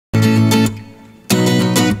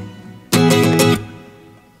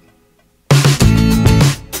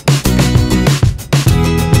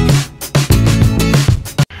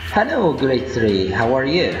Hello, grade 3. How are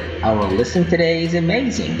you? Our lesson today is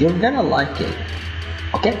amazing. You're gonna like it.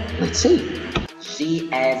 Okay, let's see. G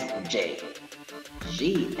as J.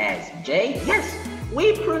 G as J. Yes,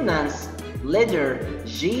 we pronounce letter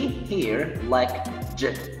G here like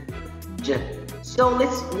J. J. So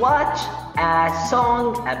let's watch a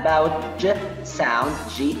song about J sound.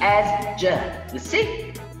 G as J. Let's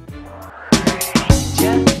see.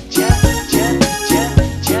 J, J, J, J,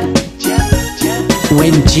 J, J, J.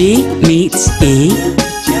 When G meets E,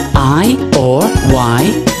 I or Y,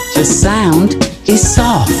 the sound is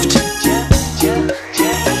soft.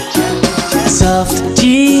 Soft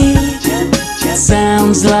G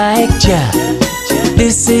sounds like J.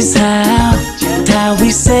 This is how we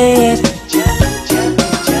say it.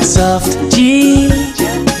 Soft G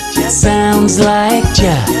sounds like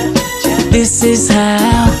J. This is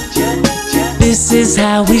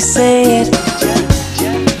how we say it.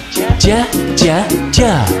 J, J, J.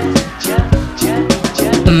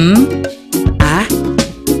 A,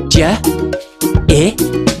 J, I, K.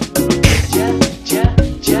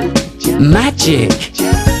 Magic.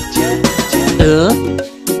 O,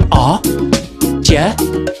 J, I,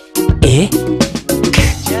 K.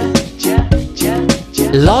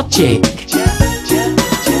 Logic.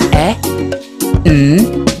 E,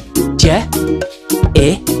 N, J,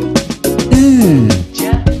 I, N.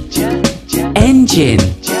 Engine.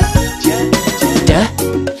 D,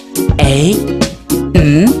 A,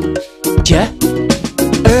 N, J,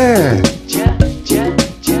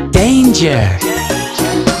 Danger.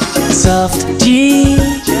 Soft G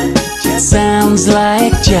sounds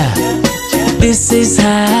like J. This is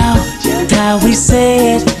how we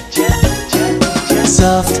say it.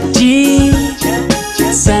 Soft G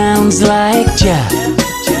sounds like J.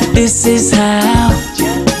 This is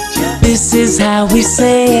how we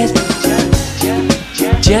say it.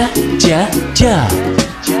 J, J, J.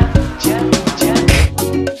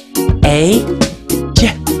 A, J.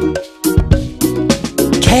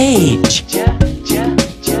 Cage.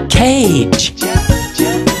 Cage.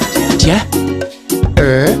 J,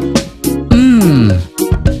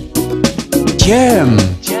 Germ.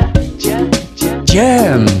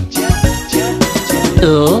 Germ.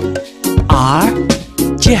 R,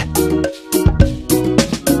 J.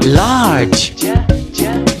 Large.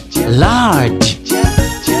 Large.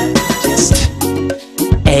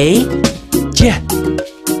 A, J.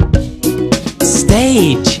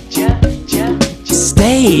 Stage.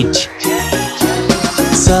 Stage.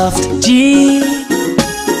 Soft G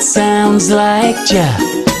sounds like J.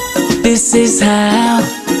 This is how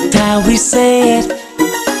we say it.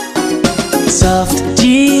 Soft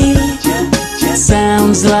G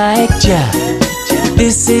sounds like J.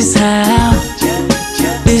 This is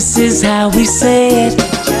how we say it.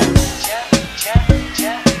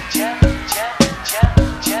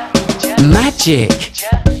 Magic.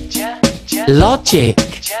 Logic.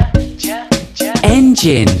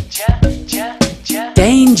 Engine.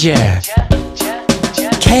 Danger.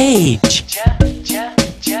 Cage.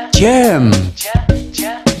 Germ.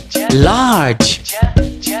 Large.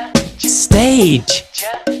 Stage.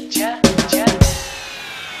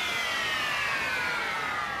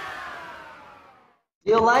 Do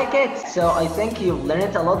you like it? So I think you've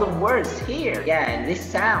learned a lot of words here. Yeah, and this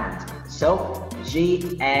sound. So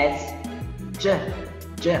G as J.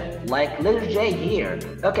 J, like letter J here.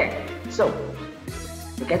 Okay, so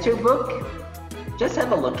look at your book. Just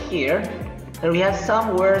have a look here. Here we have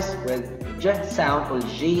some words with J sound or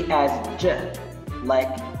G as J,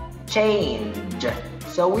 like change.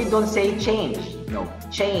 So we don't say change, no,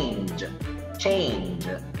 change, change.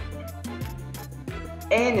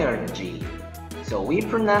 Energy. So we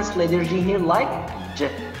pronounce letter G here like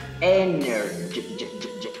J, energy,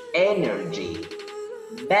 energy.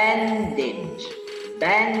 Bandage,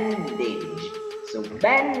 bandage. So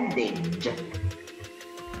bandage.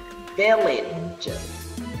 Village,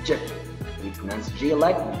 J. We pronounce G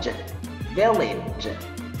like J. Village.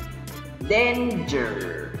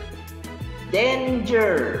 Danger,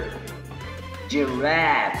 danger.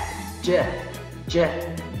 Giraffe, J,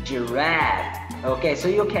 J, giraffe. Okay, so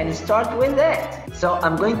you can start with it. So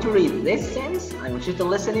I'm going to read this sentence. I want you to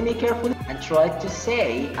listen to me carefully and try to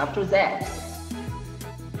say after that.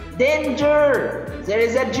 Danger! There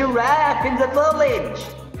is a giraffe in the village.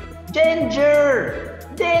 Danger!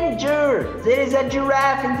 Danger! There is a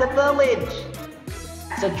giraffe in the village.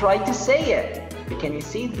 So try to say it. Can you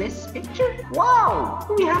see this picture? Wow!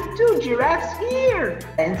 We have 2 giraffes here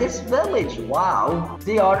in this village. Wow!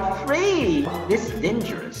 They are free. This is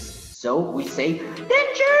dangerous. So we say,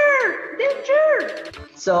 danger! Danger!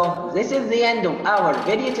 So this is the end of our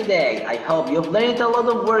video today. I hope you've learned a lot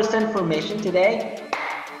of words and information today.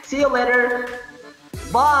 See you later.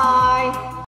 Bye.